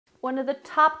One of the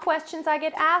top questions I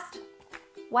get asked,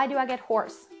 why do I get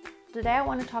hoarse? Today I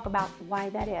want to talk about why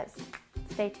that is.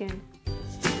 Stay tuned.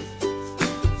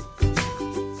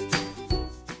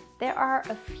 There are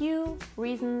a few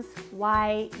reasons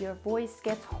why your voice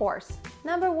gets hoarse.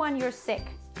 Number one, you're sick.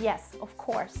 Yes, of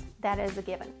course, that is a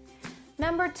given.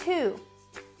 Number two,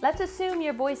 let's assume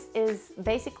your voice is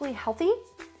basically healthy,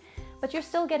 but you're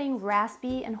still getting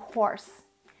raspy and hoarse.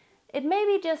 It may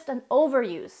be just an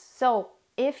overuse. So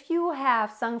if you have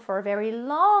sung for a very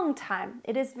long time,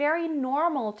 it is very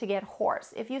normal to get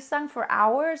hoarse. If you sung for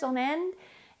hours on end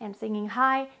and singing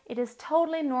high, it is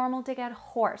totally normal to get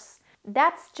hoarse.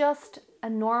 That's just a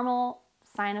normal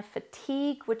sign of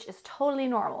fatigue, which is totally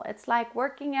normal. It's like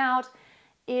working out.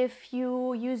 If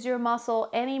you use your muscle,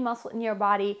 any muscle in your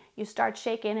body, you start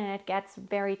shaking and it gets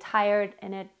very tired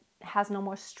and it has no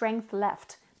more strength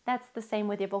left. That's the same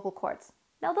with your vocal cords.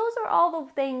 Now, those are all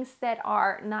the things that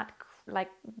are not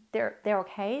like, they're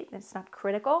okay. It's not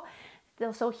critical.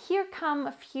 So here come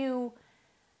a few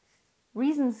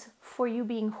reasons for you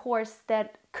being hoarse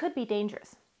that could be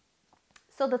dangerous.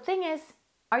 So the thing is,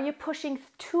 are you pushing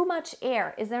too much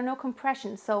air? Is there no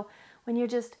compression? So when you're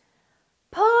just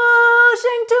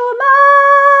pushing too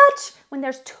much, when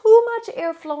there's too much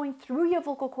air flowing through your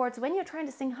vocal cords, when you're trying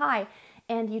to sing high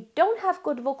and you don't have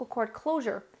good vocal cord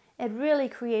closure, it really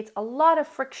creates a lot of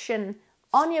friction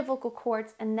on your vocal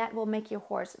cords, and that will make you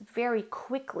hoarse very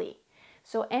quickly.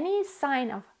 So any sign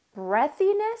of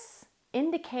breathiness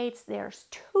indicates there's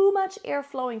too much air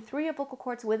flowing through your vocal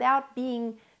cords without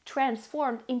being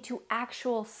transformed into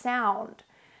actual sound.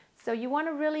 So you want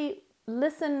to really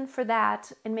listen for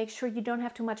that and make sure you don't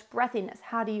have too much breathiness.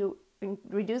 How do you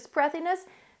reduce breathiness?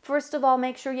 First of all,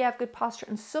 make sure you have good posture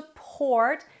and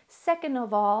support. Second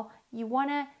of all, you want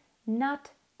to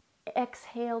not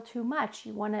exhale too much.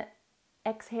 You want to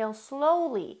exhale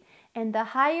slowly. And the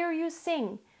higher you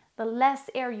sing, the less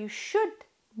air you should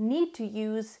need to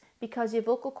use, because your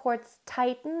vocal cords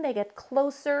tighten, they get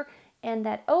closer, and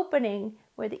that opening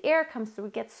where the air comes through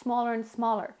gets smaller and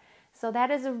smaller. So that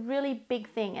is a really big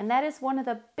thing. And that is one of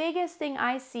the biggest thing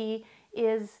I see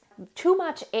is too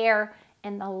much air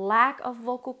and the lack of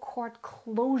vocal cord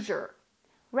closure.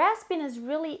 Raspiness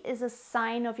really is a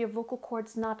sign of your vocal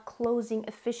cords not closing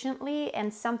efficiently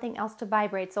and something else to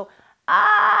vibrate. So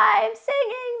I'm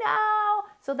singing now.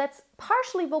 So that's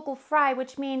partially vocal fry,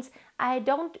 which means I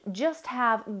don't just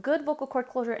have good vocal cord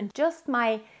closure and just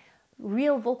my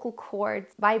real vocal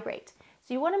cords vibrate.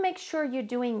 So you want to make sure you're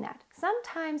doing that.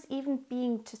 Sometimes even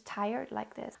being just tired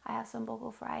like this, I have some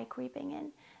vocal fry creeping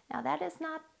in. Now that is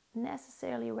not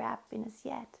necessarily raspiness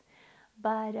yet,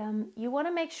 but you want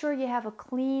to make sure you have a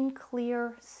clean,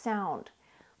 clear sound.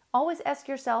 Always ask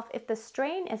yourself if the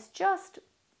strain is just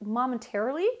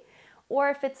momentarily or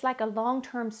if it's like a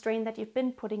long-term strain that you've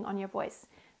been putting on your voice.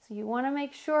 So you want to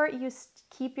make sure you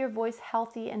keep your voice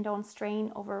healthy and don't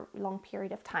strain over a long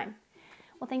period of time.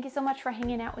 Well, thank you so much for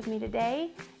hanging out with me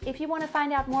today. If you want to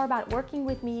find out more about working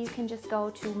with me, you can just go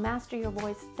to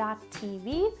masteryourvoice.tv.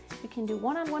 You can do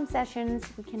one-on-one sessions.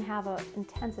 We can have an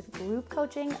intensive group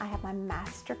coaching. I have my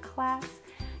master class.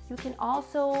 You can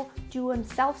also do a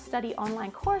self-study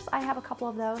online course. I have a couple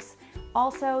of those.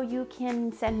 Also, you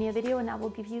can send me a video and I will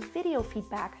give you video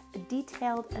feedback, a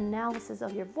detailed analysis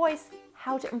of your voice,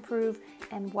 how to improve,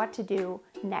 and what to do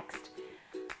next.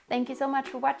 Thank you so much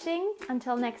for watching.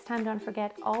 Until next time, don't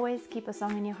forget, always keep a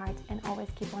song in your heart and always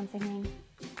keep on singing.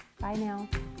 Bye now.